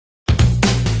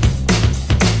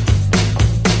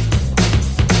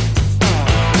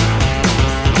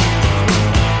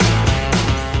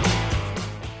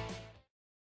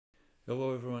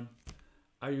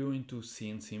Are you into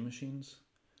CNC machines?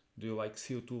 Do you like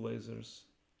CO2 lasers?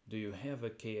 Do you have a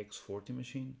KX40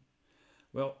 machine?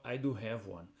 Well, I do have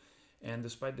one, and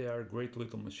despite they are great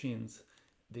little machines,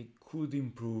 they could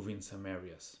improve in some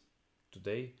areas.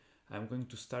 Today, I'm going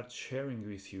to start sharing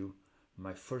with you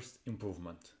my first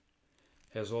improvement.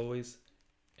 As always,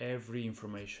 every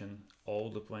information,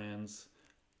 all the plans,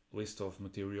 list of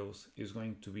materials is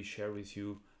going to be shared with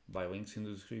you by links in the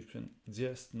description,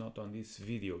 just not on this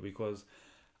video because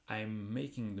I'm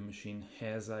making the machine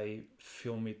as I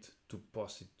film it to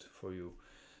post it for you.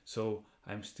 So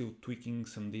I'm still tweaking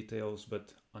some details,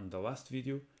 but on the last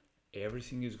video,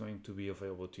 everything is going to be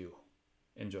available to you.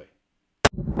 Enjoy!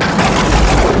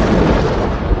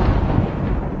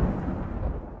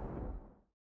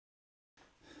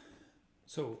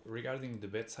 So regarding the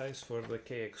bed size for the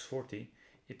KX40,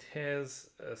 it has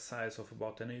a size of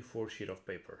about an A4 sheet of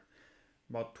paper,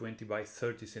 about 20 by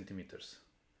 30 centimeters.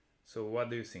 So what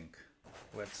do you think?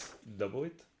 Let's double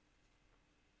it?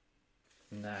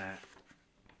 Nah.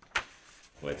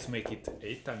 Let's make it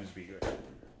 8 times bigger.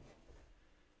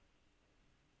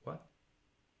 What?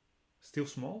 Still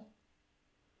small?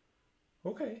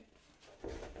 Okay.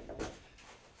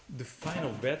 The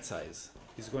final bed size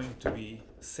is going to be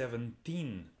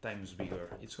 17 times bigger.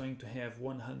 It's going to have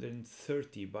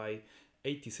 130 by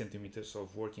 80 centimeters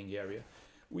of working area,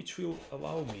 which will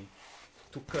allow me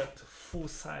to cut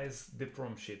full-size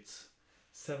DPROM sheets,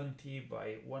 70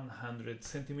 by 100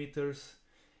 centimeters,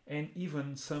 and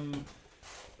even some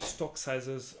stock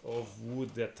sizes of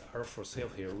wood that are for sale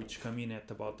here, which come in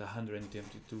at about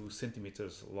 122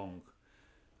 centimeters long.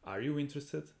 Are you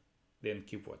interested? Then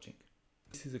keep watching.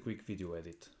 This is a quick video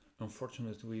edit.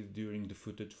 Unfortunately, during the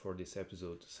footage for this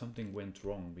episode, something went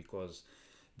wrong because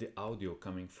the audio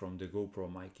coming from the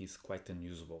GoPro mic is quite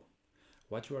unusable.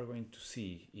 What you are going to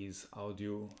see is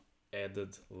audio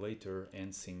added later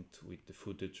and synced with the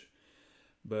footage,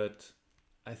 but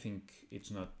I think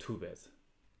it's not too bad.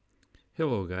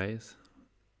 Hello guys,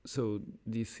 so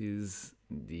this is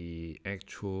the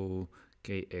actual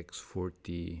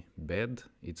KX40 bed.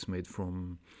 It's made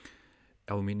from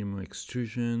aluminum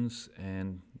extrusions,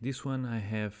 and this one I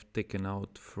have taken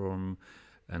out from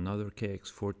another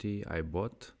KX40 I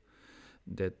bought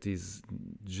that is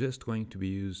just going to be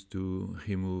used to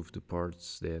remove the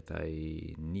parts that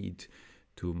I need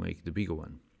to make the bigger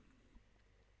one.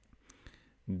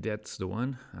 That's the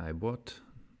one I bought,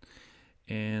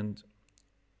 and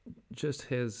just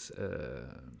has a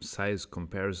size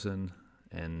comparison,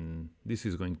 and this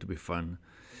is going to be fun.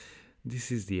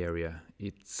 This is the area.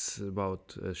 It's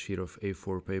about a sheet of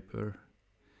A4 paper,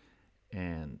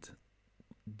 and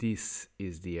this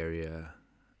is the area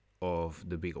of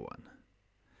the bigger one.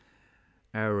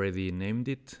 I already named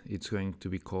it. It's going to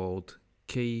be called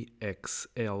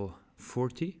KXL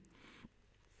 40.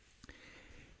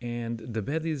 And the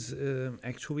bed is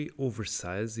actually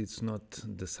oversized. It's not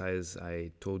the size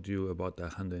I told you, about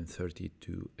 130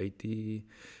 to 80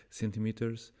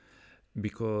 centimeters,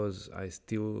 because I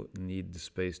still need the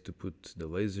space to put the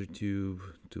laser tube,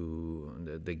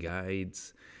 to the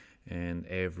guides, and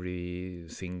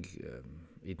everything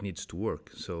it needs to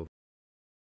work. So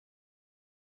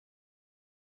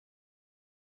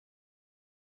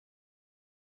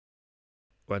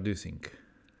what do you think?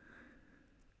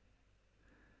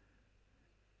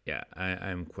 Yeah,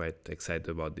 I'm quite excited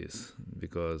about this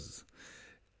because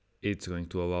it's going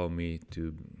to allow me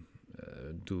to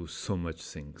do so much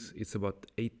things. It's about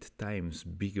 8 times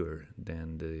bigger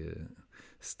than the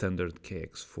standard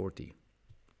KX40.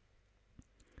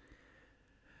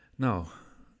 Now,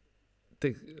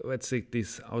 let's take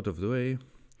this out of the way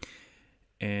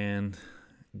and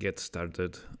get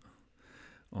started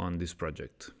on this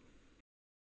project.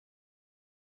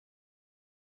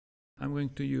 I'm going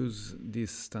to use this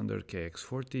standard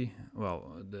KX40.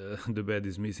 Well, the bed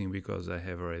is missing because I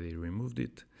have already removed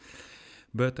it,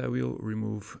 but I will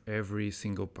remove every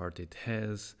single part it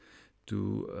has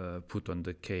to put on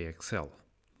the KXL.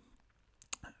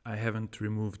 I haven't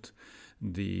removed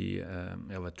the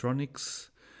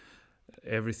electronics.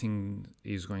 Everything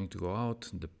is going to go out,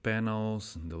 the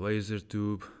panels, the laser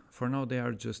tube. For now they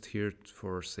are just here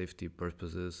for safety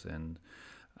purposes and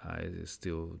I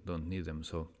still don't need them.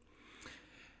 So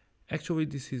actually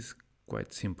this is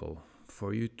quite simple.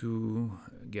 For you to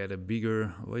get a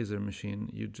bigger laser machine,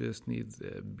 you just need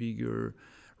bigger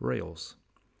rails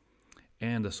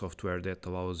and a software that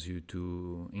allows you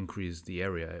to increase the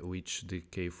area, which the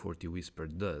K40 Whisper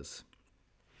does.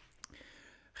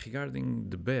 Regarding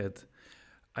the bed,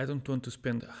 I don't want to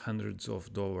spend hundreds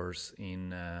of dollars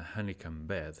in a honeycomb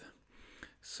bed.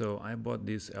 So I bought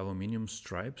these aluminum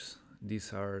stripes.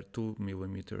 these are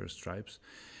 2mm stripes.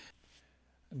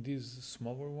 These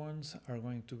smaller ones are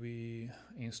going to be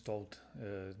installed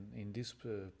in this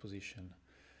position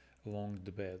along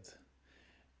the bed,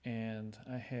 and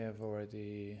I have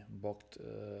already bought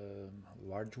a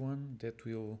large one that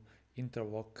will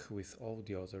interlock with all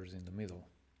the others in the middle.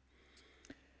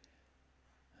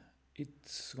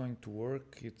 It's going to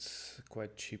work, it's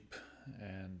quite cheap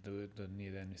and don't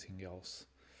need anything else.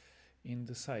 In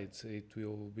the sides it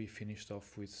will be finished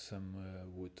off with some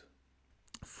wood.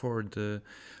 For the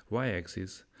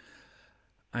y-axis,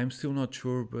 I'm still not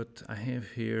sure, but I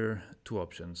have here two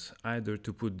options. Either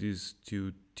to put these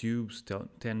two tubes,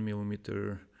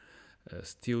 10mm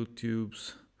steel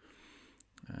tubes.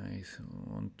 I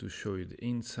want to show you the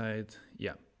inside.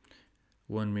 Yeah,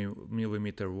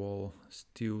 1mm wall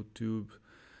steel tube.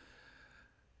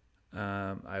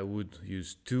 I would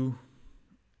use two,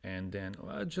 and then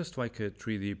just like a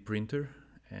 3D printer,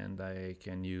 and I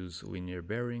can use linear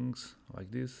bearings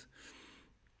like this.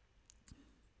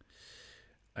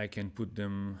 I can put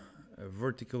them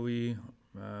vertically,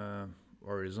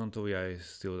 horizontally, I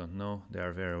still don't know, they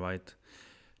are very light.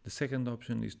 The second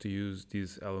option is to use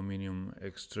this aluminum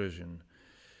extrusion.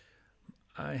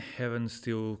 I haven't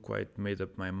still quite made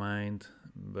up my mind,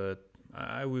 but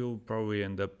I will probably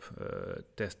end up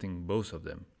testing both of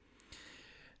them.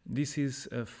 This is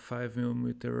a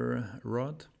 5mm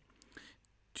rod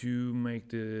to make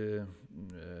the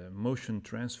motion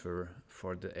transfer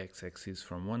for the x-axis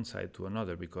from one side to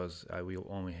another, because I will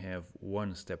only have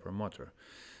one stepper motor.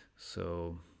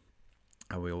 So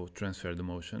I will transfer the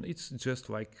motion. It's just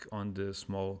like on the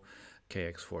small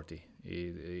KX40.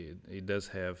 It does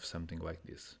have something like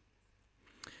this.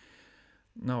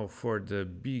 Now for the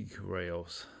big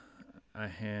rails, I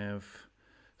have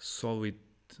solid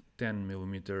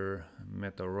 10mm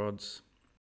metal rods.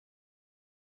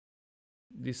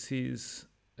 This is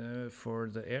for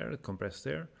the air, compressed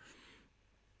air,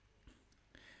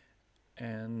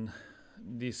 and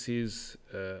this is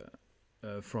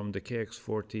from the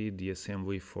KX40, the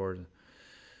assembly for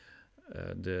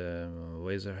the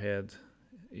laser head.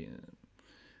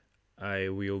 I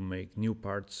will make new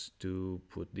parts to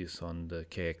put this on the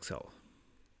KXL.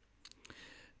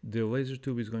 The laser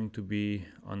tube is going to be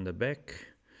on the back.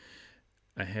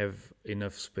 I have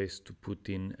enough space to put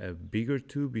in a bigger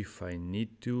tube if I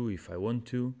need to, if I want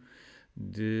to.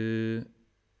 The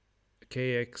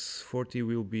KX40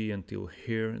 will be until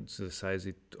here, it's the size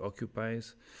it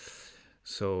occupies,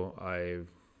 so I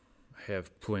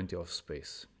have plenty of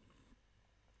space.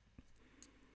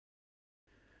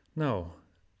 Now,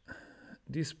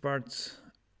 these parts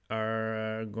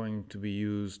are going to be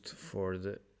used for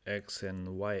the X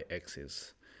and Y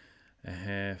axis. I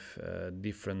have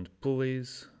different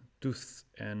pulleys, tooth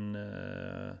and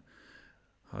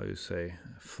how you say,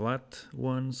 flat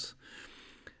ones,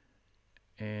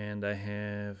 and I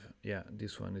have, yeah,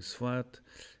 this one is flat.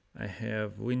 I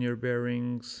have linear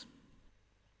bearings.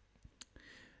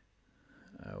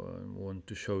 I want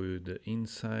to show you the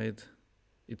inside.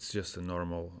 It's just a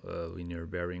normal linear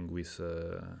bearing with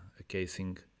a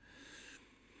casing.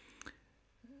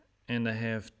 And I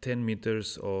have 10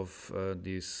 meters of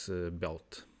this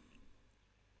belt.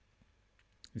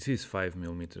 This is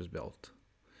 5mm belt.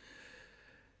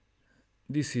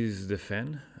 This is the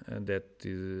fan that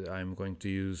I'm going to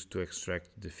use to extract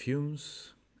the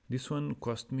fumes. This one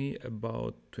cost me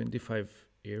about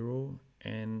 €25,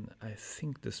 and I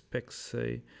think the specs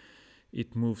say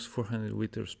it moves 400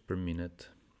 liters per minute.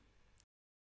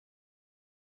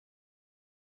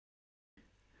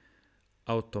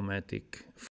 Automatic.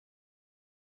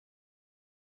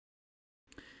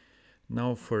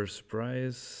 Now for a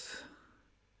surprise,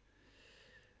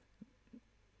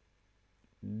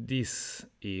 this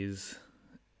is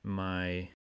my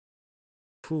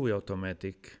fully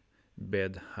automatic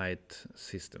bed height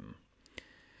system.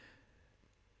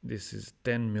 This is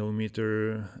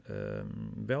 10mm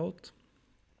belt.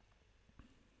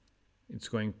 It's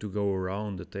going to go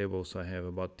around the table, so I have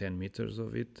about 10 meters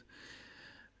of it.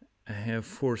 I have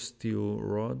 4 steel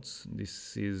rods.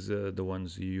 This is the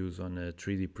ones you use on a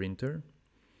 3D printer.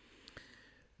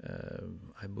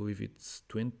 I believe it's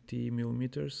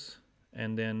 20mm,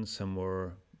 and then some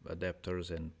more adapters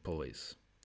and pulleys.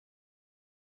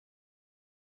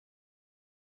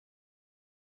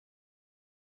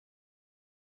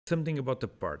 Something about the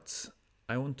parts.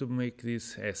 I want to make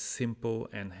this as simple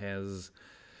and as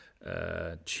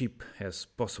cheap as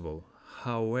possible.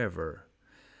 However,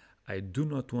 I do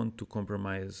not want to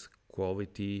compromise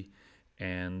quality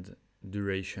and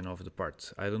duration of the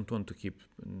parts. I don't want to keep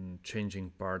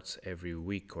changing parts every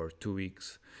week or 2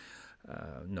 weeks.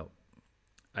 No.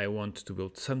 I want to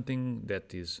build something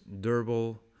that is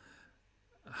durable,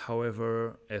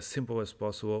 however, as simple as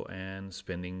possible and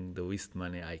spending the least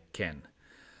money I can.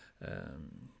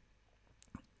 Um,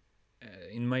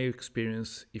 in my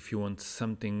experience, if you want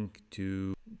something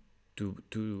to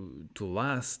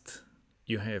last,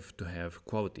 you have to have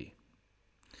quality.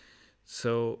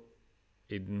 So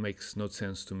it makes no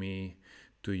sense to me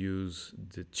to use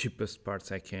the cheapest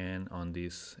parts I can on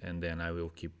this, and then I will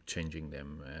keep changing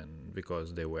them, and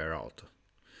because they wear out.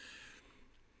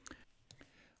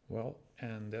 Well,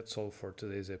 and that's all for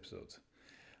today's episode.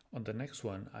 On the next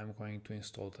one, I'm going to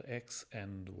install the X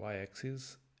and Y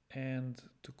axis and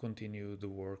to continue the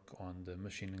work on the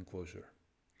machine enclosure.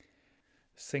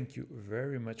 Thank you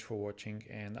very much for watching,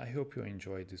 and I hope you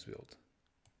enjoyed this build.